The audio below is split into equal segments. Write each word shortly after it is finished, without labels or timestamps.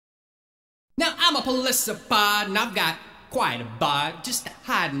I'm a Pelecypod, and I've got quite a bod just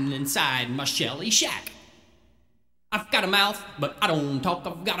hiding inside my shelly shack. I've got a mouth, but I don't talk.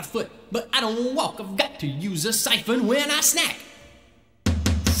 I've got a foot, but I don't walk. I've got to use a siphon when I snack.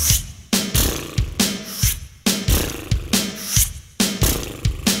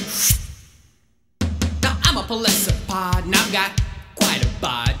 Now I'm a Pelecypod, and I've got quite a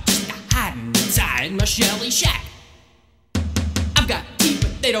bod just hiding inside my shelly shack. I've got teeth,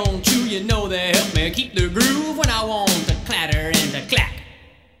 but they don't chew. You know they help me keep the groove when I want to clatter and to clack.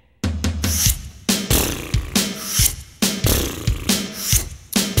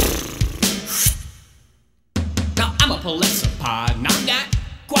 Now I'm a Pelecypod, and I've got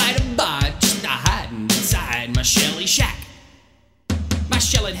quite a bod just hiding inside my shelly shack. My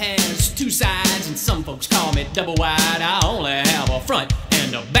shell, it has two sides, and some folks call me double wide. I only have a front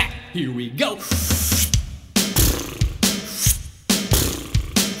and a back. Here we go.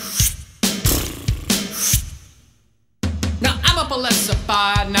 Now I'm a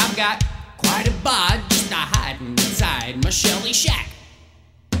Pelecypod, and I've got quite a bod just hiding inside my shelly shack.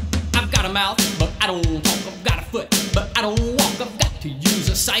 I've got a mouth, but I don't talk. I've got a foot, but I don't walk. I've got to use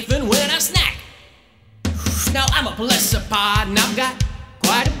a siphon when I snack. Now I'm a Pelecypod, and I've got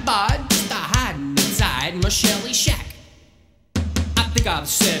quite a bod just hiding inside my shelly shack. I think I've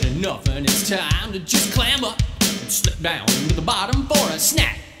said enough, and it's time to just clam up and slip down to the bottom for a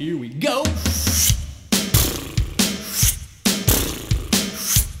snack. Here we go.